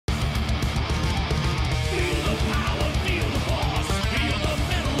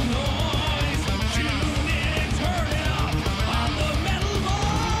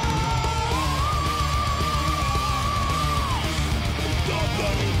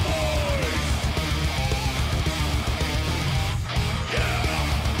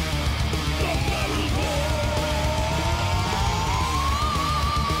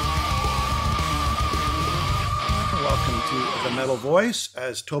metal voice,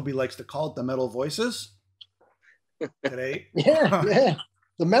 as Toby likes to call it, the metal voices. Today. Yeah.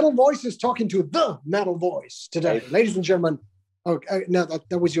 The metal voice is talking to the metal voice today. Ladies and gentlemen. Okay, no,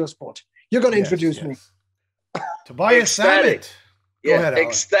 that was your spot. You're going to introduce me. Tobias Sammet. Go ahead, Alan.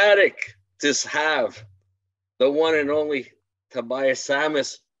 Ecstatic to have the one and only Tobias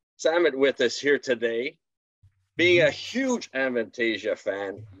Sammet with us here today. Being a huge Avantasia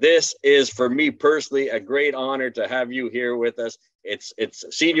fan, this is for me personally a great honor to have you here with us. It's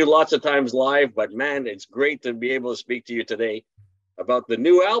seen you lots of times live, but man, it's great to be able to speak to you today about the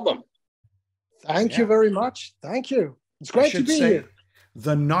new album. Thank you very much. Thank you. It's great to be here.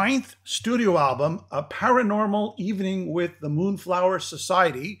 The 9th studio album, A Paranormal Evening with the Moonflower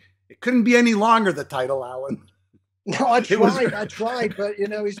Society. It couldn't be any longer, the title, Alan. No, I tried, but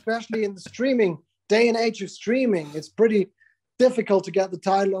especially in the streaming day and age of streaming, it's pretty difficult to get the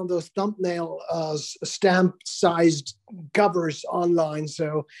title on those thumbnail stamp-sized covers online.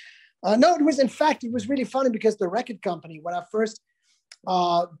 So, no, it was really funny because the record company, when I first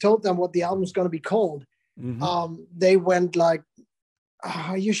told them what the album was going to be called, they went like,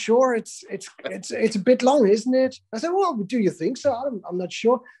 "Are you sure it's a bit long, isn't it?" I said, "Well, do you think so? I'm not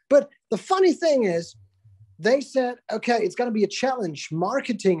sure." But the funny thing is, they said, "Okay, it's going to be a challenge,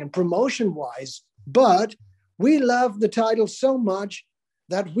 marketing and promotion-wise, but we love the title so much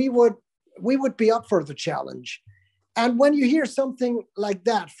that we would be up for the challenge." And when you hear something like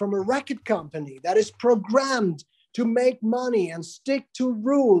that from a record company that is programmed to make money and stick to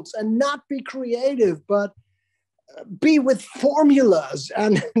rules and not be creative, but be with formulas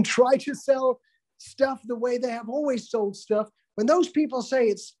and try to sell stuff the way they have always sold stuff, when those people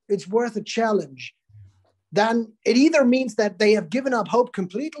say it's worth a challenge, then it either means that they have given up hope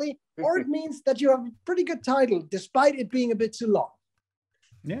completely, or it means that you have a pretty good title, despite it being a bit too long.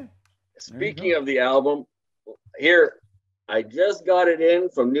 Yeah. Speaking of the album, here, I just got it in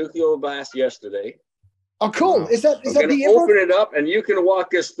from Nuclear Blast yesterday. Oh, cool. Is that the open it up and you can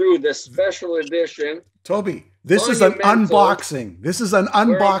walk us through this special edition. Toby, this is an unboxing. This is an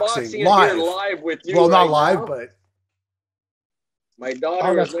unboxing live with you. Well, not live, but my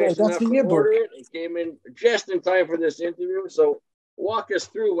daughter was nice enough to order it. It came in just in time for this interview. So walk us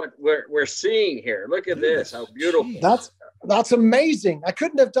through what we're seeing here. Look at this. How beautiful. That's amazing. I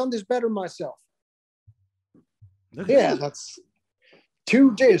couldn't have done this better myself. That's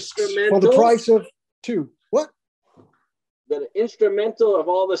 2 discs for the price of 2. What? The instrumental of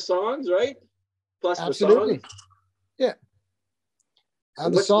all the songs, right? Plus absolutely. The songs. Yeah.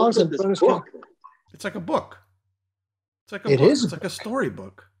 And the songs and bonus book. It's like a book. It's like a book. It's like a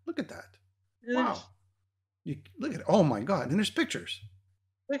storybook. Look at that. Wow. You look at it. Oh my God. And there's pictures.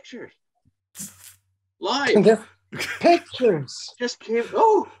 Live. Pictures. Just came.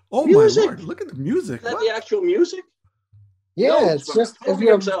 Oh music. My Lord. Look at the music. Is that the actual music? Yeah, no, it's just if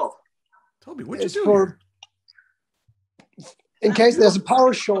you himself. Toby, what'd you do? In case there's a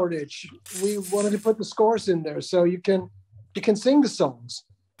power shortage, we wanted to put the scores in there so you can sing the songs.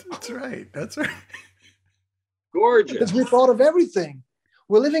 That's right. Gorgeous. Because we thought of everything.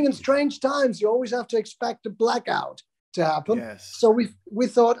 We're living in strange times. You always have to expect a blackout to happen. Yes. So we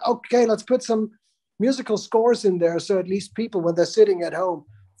thought, okay, let's put some musical scores in there so at least people, when they're sitting at home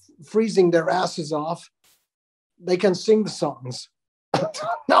freezing their asses off, they can sing the songs.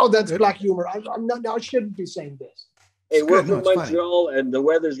 No, that's black humor. I shouldn't be saying this. Hey, we're from Montreal, and the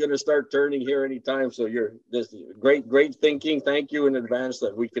weather's going to start turning here anytime. So this great thinking. Thank you in advance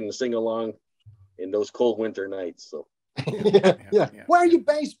that we can sing along in those cold winter nights. So, yeah. Where are you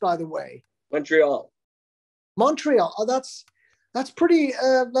based, by the way? Montreal. Oh, that's pretty.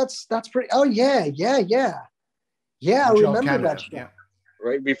 That's pretty. Oh yeah. Montreal, I remember Canada. That. Yeah.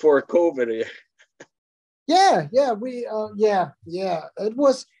 Right before COVID. Yeah. It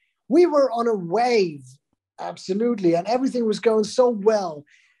was. We were on a wave. Absolutely. And everything was going so well.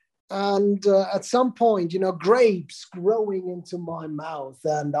 And at some point, grapes growing into my mouth,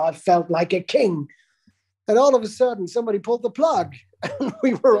 and I felt like a king. And all of a sudden, somebody pulled the plug. And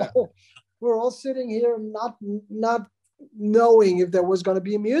we were all sitting here not knowing if there was going to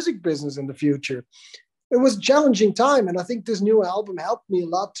be a music business in the future. It was a challenging time. And I think this new album helped me a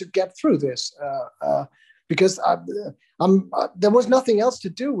lot to get through this because there was nothing else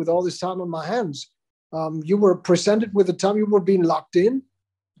to do with all this time on my hands. You were presented with the time you were being locked in.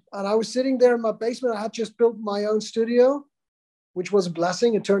 And I was sitting there in my basement. I had just built my own studio, which was a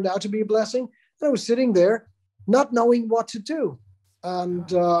blessing. It turned out to be a blessing. And I was sitting there not knowing what to do. And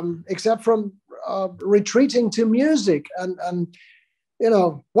except from retreating to music. And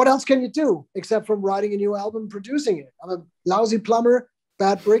what else can you do except from writing a new album, producing it? I'm a lousy plumber,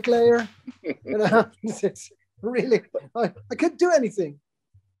 bad bricklayer. really. I couldn't do anything.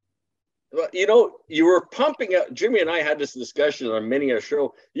 Well, you know, you were pumping out, Jimmy and I had this discussion on many a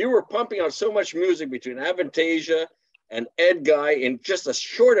show. You were pumping out so much music between Avantasia and Ed Guy in just a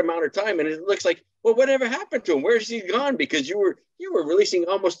short amount of time. And it looks like, well, whatever happened to him? Where's he gone? Because you were releasing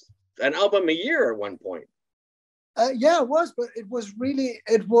almost an album a year at one point. Yeah, it was, but it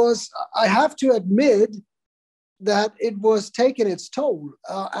was, I have to admit that it was taking its toll.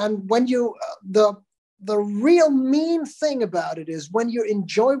 And when you, the real mean thing about it is when you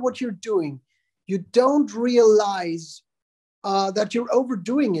enjoy what you're doing, you don't realize that you're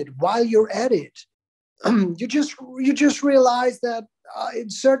overdoing it while you're at it. You just realize that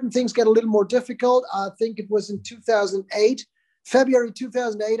certain things get a little more difficult. I think it was in 2008, February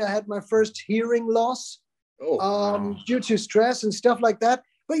 2008, I had my first hearing loss due to stress and stuff like that.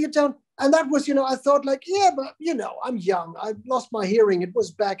 But you don't, and that was, I thought like, yeah, but I'm young. I lost my hearing. It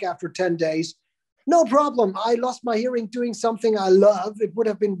was back after 10 days. No problem. I lost my hearing doing something I love. It would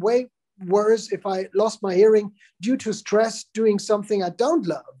have been way worse if I lost my hearing due to stress doing something I don't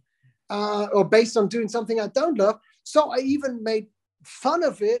love, or based on doing something I don't love. So I even made fun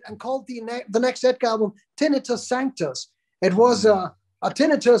of it and called the next Edgar album Tinnitus Sanctus. It was a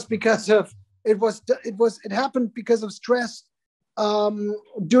tinnitus because of it happened because of stress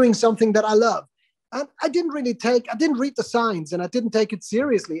doing something that I love. And I didn't read the signs, and I didn't take it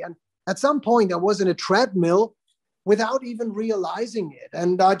seriously. And at some point I was in a treadmill without even realizing it.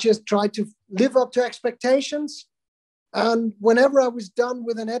 And I just tried to live up to expectations. And whenever I was done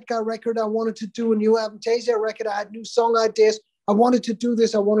with an Edgar record, I wanted to do a new Avantasia record. I had new song ideas. I wanted to do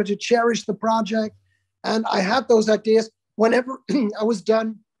this. I wanted to cherish the project. And I had those ideas. Whenever I was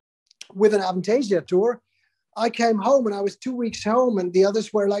done with an Avantasia tour, I came home and I was 2 weeks home, and the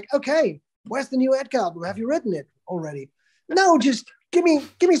others were like, okay, where's the new Edgar album? Have you written it already? No, just give me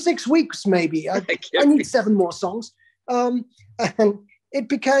 6 weeks, maybe. I need 7 more songs. And it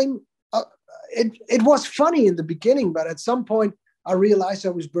became, it was funny in the beginning, but at some point I realized I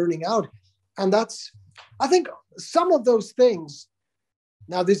was burning out. And I think some of those things,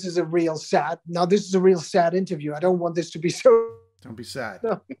 now this is a real sad interview. I don't want this to be so. Don't be sad.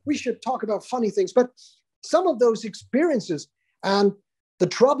 No, we should talk about funny things, but some of those experiences and the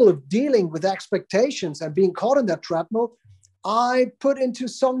trouble of dealing with expectations and being caught in that treadmill, I put into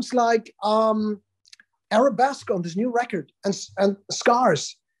songs like Arabesque on this new record and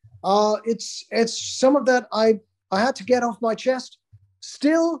Scars. It's some of that I had to get off my chest,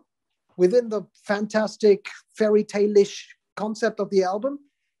 still within the fantastic fairy tale-ish concept of the album,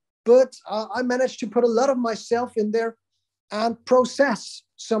 but I managed to put a lot of myself in there and process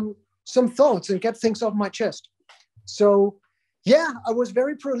some thoughts and get things off my chest. So yeah, I was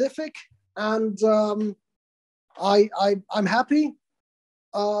very prolific, and I'm happy.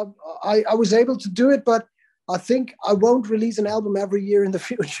 I was able to do it, but I think I won't release an album every year in the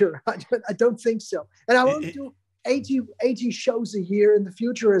future. I don't think so. And I won't do 80 shows a year in the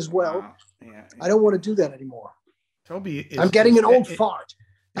future as well. Wow. Yeah. I don't want to do that anymore. I'm getting an old fart.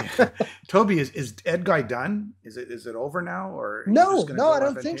 Toby, is Ed Guy done? Is it over now? Or no, I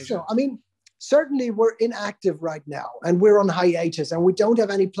don't think so. I mean, certainly we're inactive right now, and we're on hiatus, and we don't have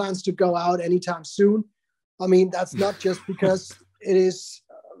any plans to go out anytime soon. I mean, that's not just because it is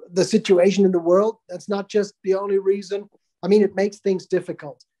the situation in the world. That's not just the only reason. I mean, it makes things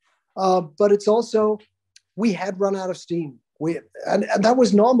difficult. But it's also, we had run out of steam. And that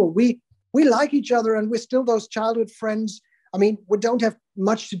was normal. We like each other, and we're still those childhood friends. I mean, we don't have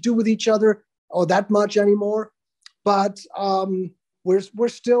much to do with each other or that much anymore, but we're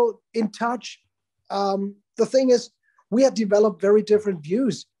still in touch. The thing is, we have developed very different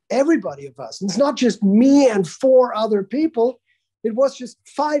views, everybody of us. And it's not just me and 4 other people. It was just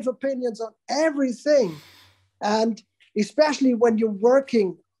 5 opinions on everything. And especially when you're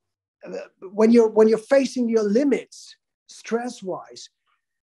working, when you're facing your limits, stress-wise,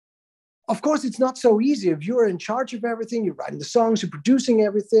 of course, it's not so easy. If you're in charge of everything, you're writing the songs, you're producing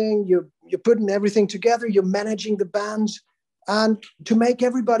everything, you're putting everything together, you're managing the bands. And to make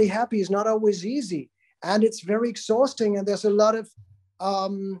everybody happy is not always easy. And it's very exhausting. And there's a lot of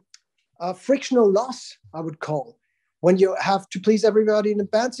frictional loss, I would call, when you have to please everybody in a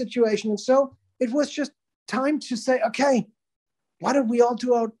band situation. And so it was just time to say, okay, why don't we all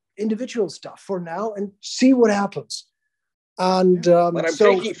do our individual stuff for now and see what happens? And but I'm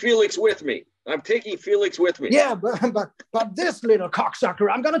taking Felix with me. Yeah, but this little cocksucker,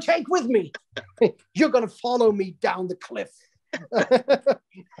 I'm going to take with me. You're going to follow me down the cliff.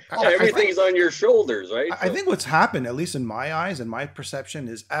 I'll everything's on your shoulders, right? I think what's happened, at least in my eyes and my perception,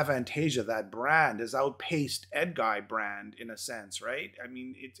 is Avantasia, that brand, has outpaced Edguy brand in a sense, right? I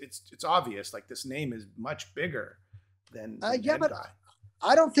mean, it's obvious. Like, this name is much bigger than yeah, Edguy. but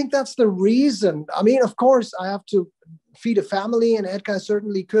I don't think that's the reason. I mean, of course, I have to feed a family, and Edguy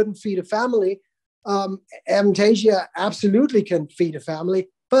certainly couldn't feed a family. Avantasia absolutely can feed a family,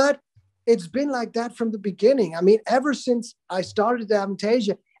 but it's been like that from the beginning. I mean, ever since I started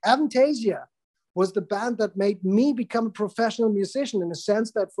Avantasia was the band that made me become a professional musician, in the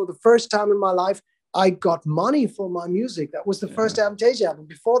sense that for the first time in my life, I got money for my music. That was the first Avantasia album.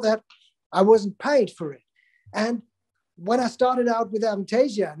 Before that, I wasn't paid for it. And when I started out with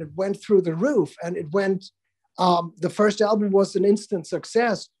Avantasia, and it went through the roof, and it went, the first album was an instant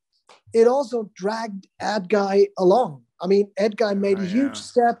success, it also dragged Edguy along. I mean, Edguy made a huge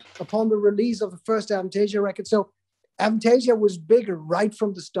step upon the release of the first Avantasia record. So Avantasia was bigger right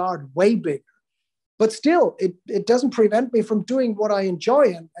from the start, way bigger. But still, it doesn't prevent me from doing what I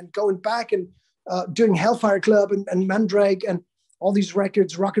enjoy, and going back and doing Hellfire Club and Mandrake and all these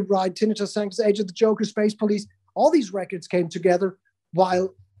records, Rocket Ride, Tinnitus Sanctus, Age of the Joker, Space Police. All these records came together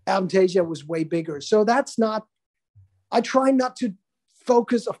while Avantasia was way bigger. So I try not to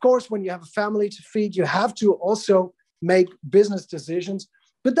focus. Of course, when you have a family to feed, you have to also make business decisions,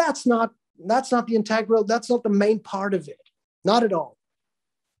 but that's not the integral, that's not the main part of it. Not at all.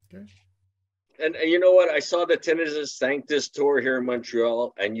 Okay. And you know what? I saw the Tinnitus Sanctus tour here in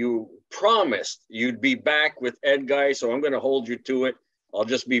Montreal, and you promised you'd be back with Edguy, so I'm going to hold you to it. I'll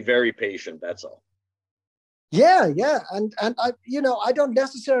just be very patient. That's all. Yeah. And I, I don't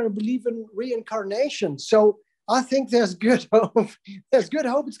necessarily believe in reincarnation. So I think there's good hope. There's good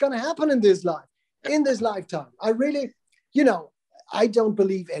hope it's going to happen in this lifetime. I really, I don't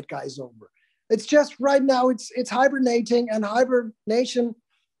believe Edguy is over. It's just right now it's hibernating, and hibernation,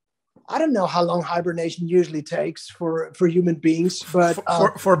 I don't know how long hibernation usually takes for human beings, but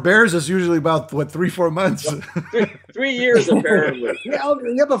for bears, it's usually about 3-4 months. 3 years apparently.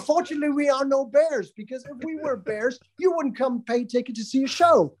 Yeah, but fortunately we are no bears, because if we were bears, you wouldn't come pay ticket to see a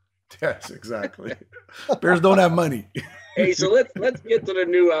show. Yes, exactly. Bears don't have money. Hey, so let's get to the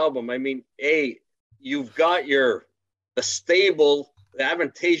new album. I mean, you've got the stable, the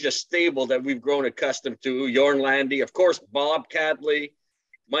Avantasia stable that we've grown accustomed to. Jorn Landy, of course, Bob Catley,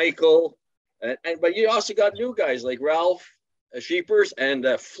 Michael, but you also got new guys like Ralph Sheepers and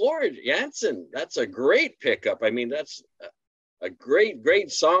Floyd Jansen. That's a great pickup. I mean, that's a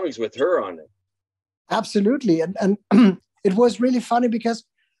great songs with her on it. Absolutely, and it was really funny because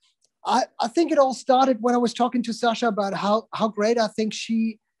I think it all started when I was talking to Sasha about how great I think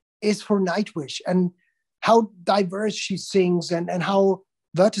she is for Nightwish, and how diverse she sings, and how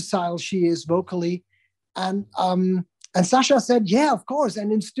versatile she is vocally. And Sasha said, yeah, of course.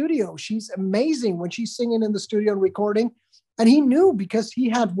 And in studio, she's amazing when she's singing in the studio and recording. And he knew, because he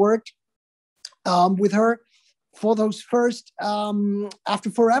had worked with her for those first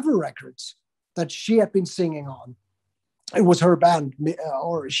After Forever records that she had been singing on. It was her band,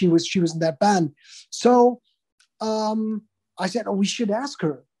 or she was in that band. So I said, we should ask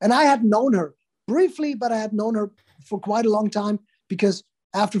her. And I had known her briefly, but I had known her for quite a long time, because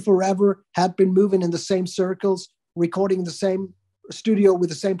After Forever had been moving in the same circles, recording in the same studio with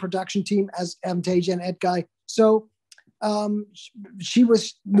the same production team as Avantasia and Edguy. So she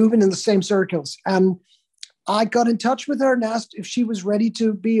was moving in the same circles. And I got in touch with her and asked if she was ready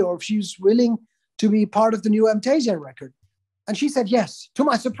to be, or if she was willing to be part of the new Avantasia record. And she said yes, to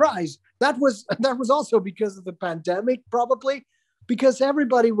my surprise. That was also because of the pandemic, probably, because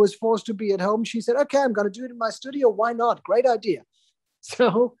everybody was forced to be at home. She said, okay, I'm going to do it in my studio. Why not? Great idea.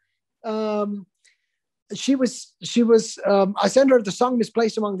 So she was I sent her the song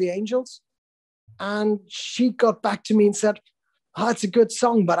Misplaced Among the Angels, and she got back to me and said, it's a good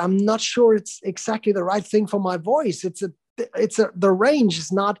song, but I'm not sure it's exactly the right thing for my voice. The range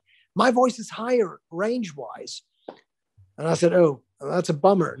is not, my voice is higher range wise. And I said, oh, that's a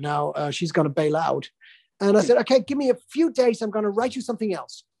bummer. Now she's going to bail out. And I said, okay, give me a few days. I'm going to write you something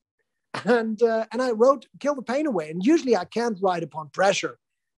else. And I wrote Kill the Pain Away. And usually I can't write upon pressure.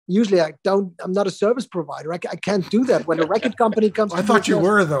 Usually I'm not a service provider. I can't do that when a record company comes. I thought you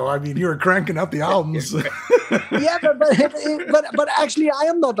were, though. I mean, you were cranking up the albums. Yeah, but actually I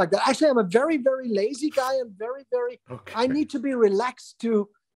am not like that. Actually, I'm a very, very lazy guy, and very, very, okay. I need to be relaxed to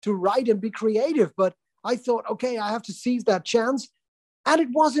write and be creative. But I thought, okay, I have to seize that chance. And it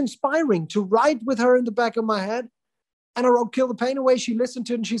was inspiring to write with her in the back of my head. And I wrote Kill the Pain Away. She listened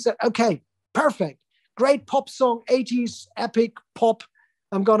to it and she said, okay, perfect. Great pop song, 80s epic pop.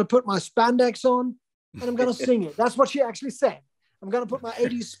 I'm going to put my spandex on and I'm going to sing it. That's what she actually said. I'm going to put my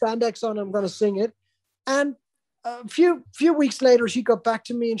 80s spandex on. I'm going to sing it. And a few weeks later, she got back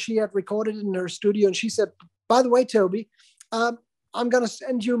to me and she had recorded it in her studio. And she said, by the way, Toby, I'm going to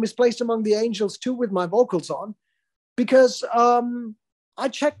send you Misplaced Among the Angels 2 with my vocals on, because I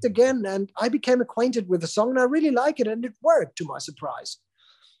checked again and I became acquainted with the song and I really like it. And it worked, to my surprise.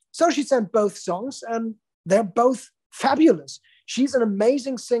 So she sent both songs and they're both fabulous. She's an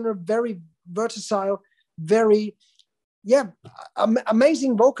amazing singer, very versatile, very,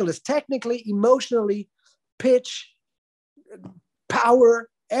 amazing vocalist, technically, emotionally, pitch, power,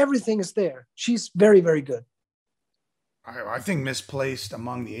 everything is there. She's very, very good. I think Misplaced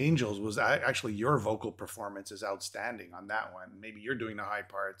Among the Angels was actually, your vocal performance is outstanding on that one. Maybe you're doing the high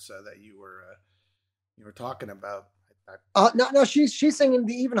parts that you were talking about. No, she's singing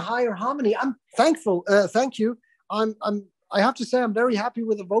the even higher harmony. I'm thankful. Thank you. I have to say I'm very happy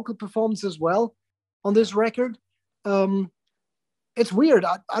with the vocal performance as well on this record. It's weird.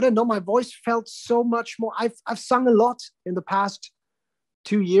 I don't know. My voice felt so much more. I've sung a lot in the past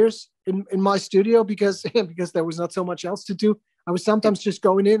 2 years in my studio because there was not so much else to do. I was sometimes just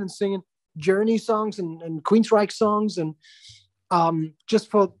going in and singing Journey songs and Queensryche songs, and just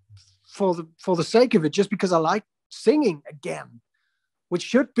for the sake of it, just because I like singing again, which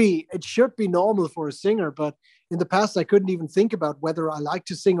should be normal for a singer. But in the past, I couldn't even think about whether I like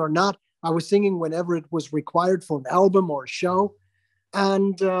to sing or not. I was singing whenever it was required for an album or a show.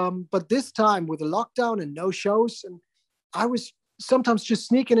 And but this time with the lockdown and no shows, and I was sometimes just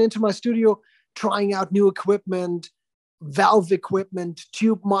sneaking into my studio, trying out new equipment, valve equipment,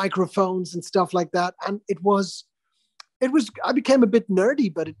 tube microphones and stuff like that. And I became a bit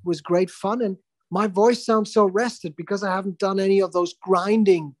nerdy, but it was great fun. And my voice sounds so rested because I haven't done any of those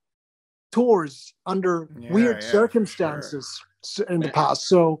grinding tours under weird circumstances in the past.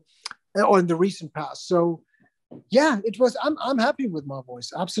 So, or in the recent past. So yeah, it was, I'm happy with my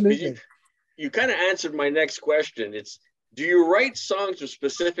voice. Absolutely. You kind of answered my next question. Do you write songs with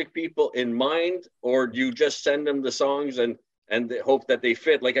specific people in mind, or do you just send them the songs and hope that they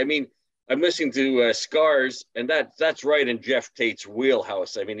fit? Like, I mean, I'm listening to Scars, and that's right in Jeff Tate's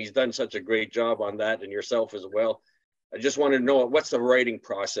wheelhouse. I mean, he's done such a great job on that, and yourself as well. I just want to know, what's the writing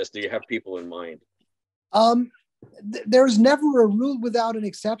process? Do you have people in mind? There's never a rule without an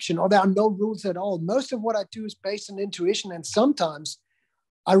exception, or there are no rules at all. Most of what I do is based on intuition, and sometimes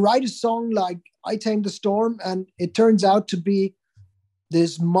I write a song like I Tame the Storm, and it turns out to be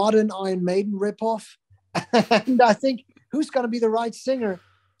this modern Iron Maiden ripoff. And I think, who's going to be the right singer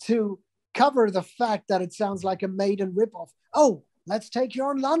to cover the fact that it sounds like a Maiden ripoff? Oh, let's take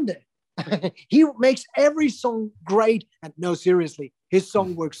Jörn Lande. He makes every song great. And no, seriously, his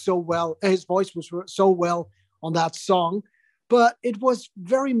song works so well. His voice was so well on that song. But it was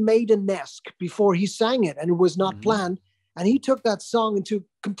very Maiden-esque before he sang it, and it was not planned. And he took that song into a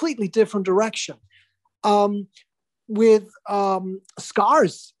completely different direction. With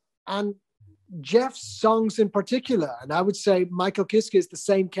Scars and Jeff's songs in particular, and I would say Michael Kiske is the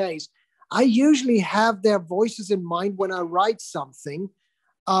same case. I usually have their voices in mind when I write something,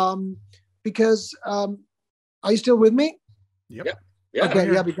 because are you still with me? Yep. Yeah.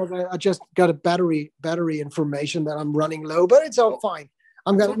 Okay, yeah, because I just got a battery information that I'm running low, but it's all fine.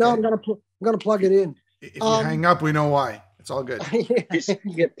 I'm gonna plug it in. If you hang up, we know why. It's all good.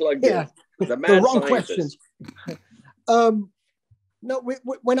 Get plugged in. The wrong questions. No,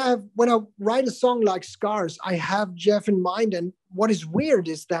 when I write a song like Scars, I have Jeff in mind. And what is weird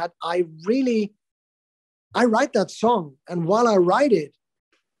is that I write that song, and while I write it,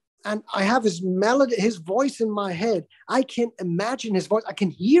 and I have his melody, his voice in my head, I can imagine his voice. I can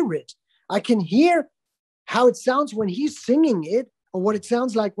hear it. I can hear how it sounds when he's singing it, or what it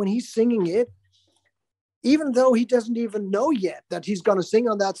sounds like when he's singing it, even though he doesn't even know yet that he's going to sing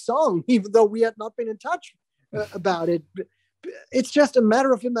on that song, even though we had not been in touch about it. It's just a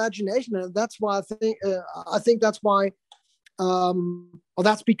matter of imagination. And that's why I think that's why, or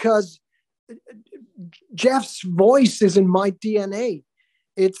that's because Jeff's voice is in my DNA.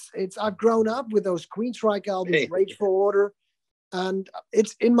 I've grown up with those Queensryche albums, Rage for Order, and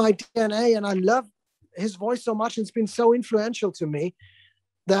it's in my DNA, and I love his voice so much. And it's been so influential to me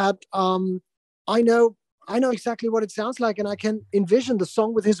that I know exactly what it sounds like, and I can envision the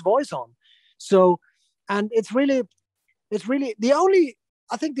song with his voice on. So, and it's really the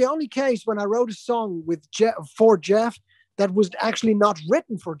only case when I wrote a song with for Jeff that was actually not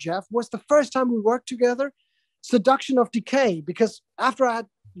written for Jeff was the first time we worked together, Seduction of Decay, because after I had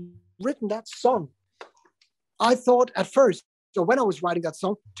written that song, I thought at first, so when I was writing that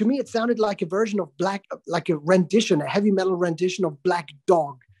song, to me, it sounded like a version of a heavy metal rendition of Black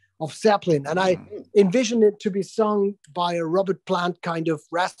Dog of Zeppelin. And I envisioned it to be sung by a Robert Plant kind of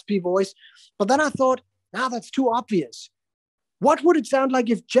raspy voice. But then I thought, that's too obvious. What would it sound like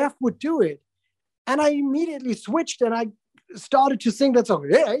if Jeff would do it? And I immediately switched and I started to sing that song.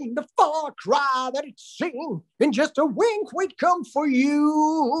 It ain't the far cry that it's singing, in just a wink we'd come for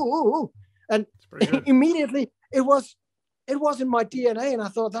you. And immediately it was in my DNA, and I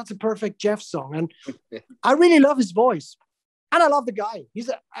thought that's a perfect Jeff song. And I really love his voice, and I love the guy. He's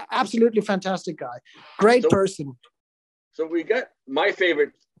an absolutely fantastic guy, great person. So we got my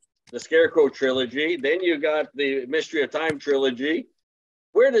favorite, the Scarecrow trilogy. Then you got the Mystery of Time trilogy.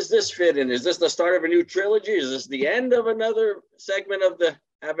 Where does this fit in? Is this the start of a new trilogy? Is this the end of another segment of the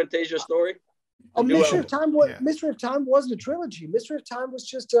Avantasia story? Mystery of Time wasn't a trilogy. Mystery of Time was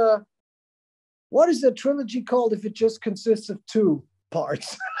just what is a trilogy called if it just consists of 2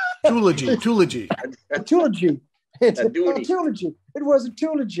 parts? Trilogy. A trilogy. It was a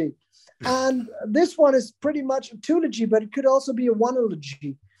trilogy. And this one is pretty much a trilogy, but it could also be a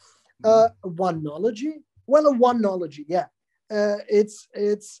oneology. A oneology? Well, a oneology, yeah. I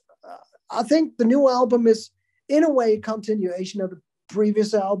think the new album is in a way a continuation of the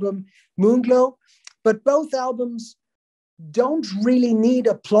previous album, Moonglow, but both albums don't really need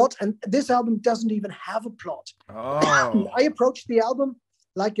a plot, and this album doesn't even have a plot. I approached the album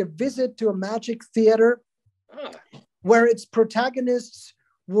like a visit to a magic theater where its protagonists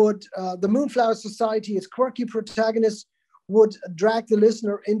would, the Moonflower Society, its quirky protagonists would drag the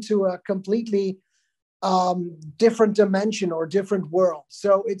listener into a completely different dimension or different world.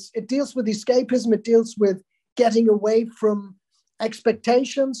 So it deals with escapism, it deals with getting away from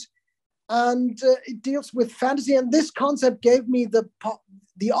expectations, and it deals with fantasy. And this concept gave me the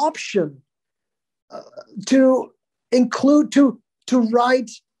option to include, to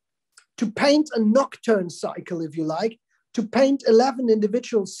write, to paint a nocturne cycle, if you like, to paint 11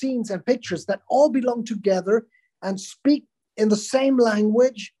 individual scenes and pictures that all belong together and speak in the same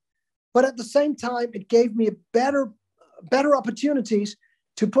language. But at the same time, it gave me better opportunities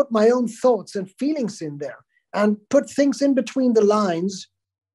to put my own thoughts and feelings in there and put things in between the lines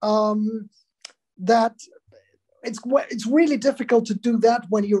that it's really difficult to do that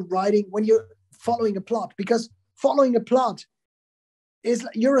when you're writing, when you're following a plot, because following a plot is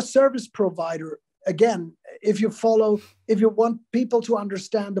you're a service provider. Again, if you want people to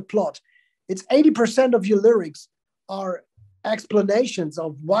understand the plot, it's 80% of your lyrics are explanations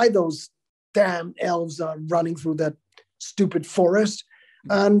of why those damn elves are running through that stupid forest.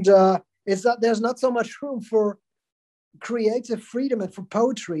 And it's that there's not so much room for creative freedom and for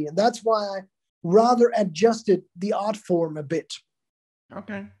poetry. And that's why I rather adjusted the art form a bit.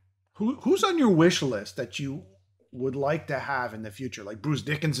 Okay. Who's on your wish list that you would like to have in the future? Like Bruce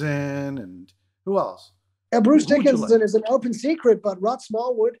Dickinson, and who else? Bruce Dickinson is an open secret, but Rod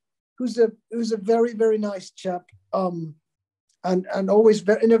Smallwood, who's a very, very nice chap, and always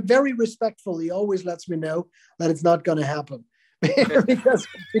in a very respectful, he always lets me know that it's not going to happen. because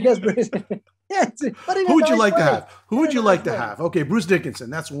yeah, but who would you like to have? Who would you like to have? Okay, Bruce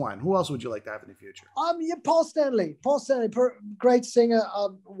Dickinson, that's one. Who else would you like to have in the future? Yeah, Paul Stanley, great singer,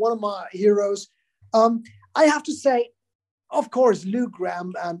 one of my heroes. I have to say, of course, Lou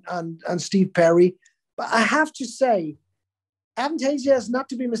Gramm and Steve Perry, but I have to say, Avantasia is not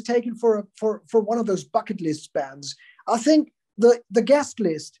to be mistaken for one of those bucket list bands. I think the guest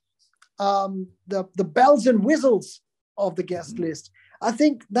list, the bells and whistles of the guest list, I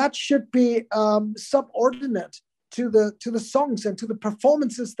think that should be subordinate to the songs and to the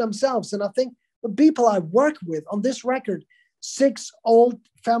performances themselves. And I think the people I work with on this record, 6 old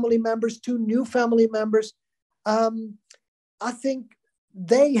family members, 2 new family members, I think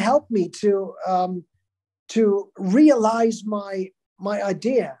they help me to realize my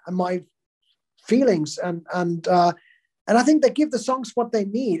idea and my feelings, and I think they give the songs what they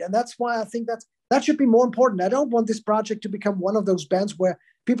need, and that's why I think that should be more important. I don't want this project to become one of those bands where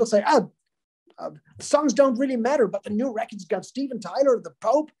people say, the songs don't really matter, but the new record's got Steven Tyler, the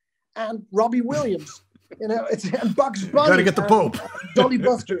Pope, and Robbie Williams. And Bugs Bunny. Got to get the Pope. Dolly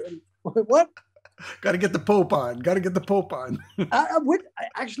Buster. What? Got to get the Pope on. I would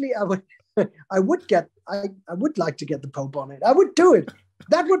like to get the Pope on it. I would do it.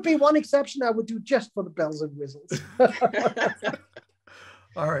 That would be one exception I would do just for the bells and whistles.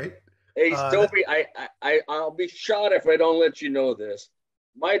 All right. Hey, Toby, I'll be shot if I don't let you know this.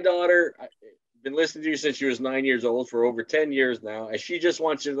 My daughter, I've been listening to you since she was 9 years old for over 10 years now, and she just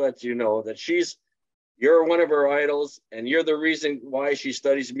wants to let you know that you're one of her idols, and you're the reason why she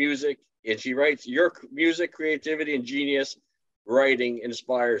studies music, and she writes. Your music, creativity, and genius writing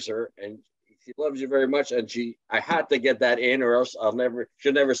inspires her, and loves you very much, and I had to get that in, or else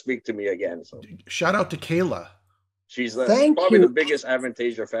she'll never speak to me again. So shout out to Kayla. She's probably the biggest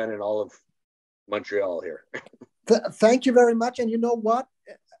Avantasia fan in all of Montreal here. Thank you very much. And you know what?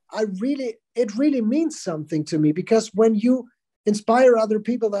 It really means something to me, because when you inspire other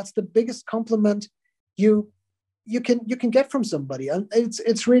people, that's the biggest compliment you can get from somebody. And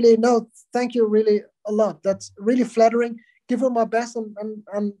it's really, no, thank you really a lot. That's really flattering. Give her my best, and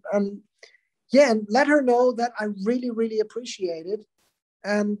let her know that I really, really appreciate it.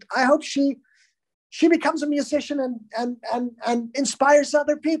 And I hope she becomes a musician and inspires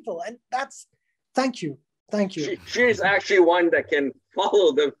other people. And that's, thank you. She's actually one that can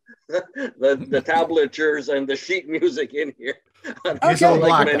follow the tablatures and the sheet music in here. In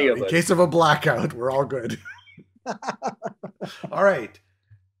case of a blackout, we're all good. All right.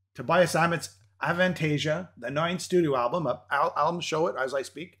 Tobias Sammet's Avantasia, the 9th studio album. I'll show it as I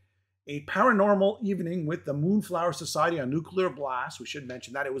speak. A Paranormal Evening with the Moonflower Society on Nuclear Blast. We should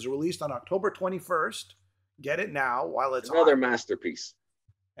mention that. It was released on October 21st. Get it now while it's another masterpiece.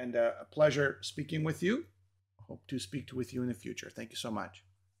 And a pleasure speaking with you. Hope to speak with you in the future. Thank you so much.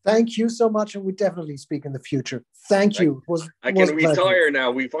 Thank you so much, and we definitely speak in the future. Thank you. I can retire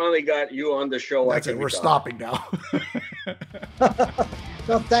now. We finally got you on the show. That's it. We're stopping now.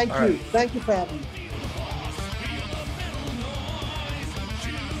 No, thank you. Right. Thank you for having me.